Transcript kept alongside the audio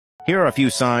Here are a few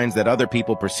signs that other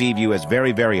people perceive you as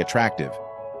very, very attractive.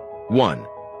 1.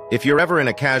 If you're ever in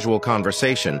a casual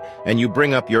conversation and you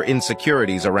bring up your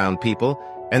insecurities around people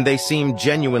and they seem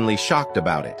genuinely shocked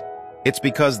about it, it's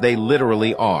because they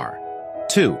literally are.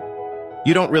 2.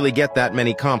 You don't really get that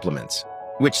many compliments,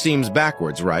 which seems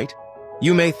backwards, right?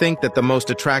 You may think that the most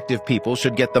attractive people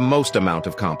should get the most amount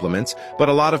of compliments, but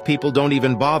a lot of people don't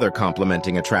even bother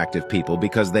complimenting attractive people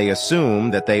because they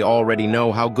assume that they already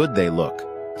know how good they look.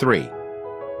 3.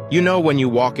 You know when you're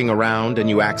walking around and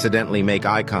you accidentally make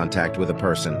eye contact with a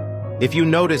person. If you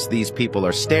notice these people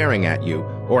are staring at you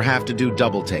or have to do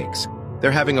double takes, they're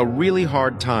having a really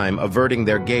hard time averting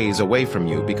their gaze away from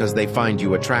you because they find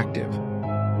you attractive.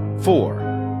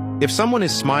 4. If someone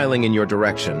is smiling in your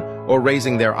direction or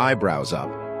raising their eyebrows up,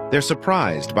 they're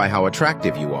surprised by how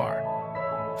attractive you are.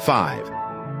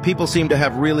 5. People seem to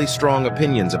have really strong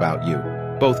opinions about you,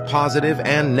 both positive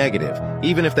and negative,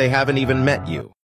 even if they haven't even met you.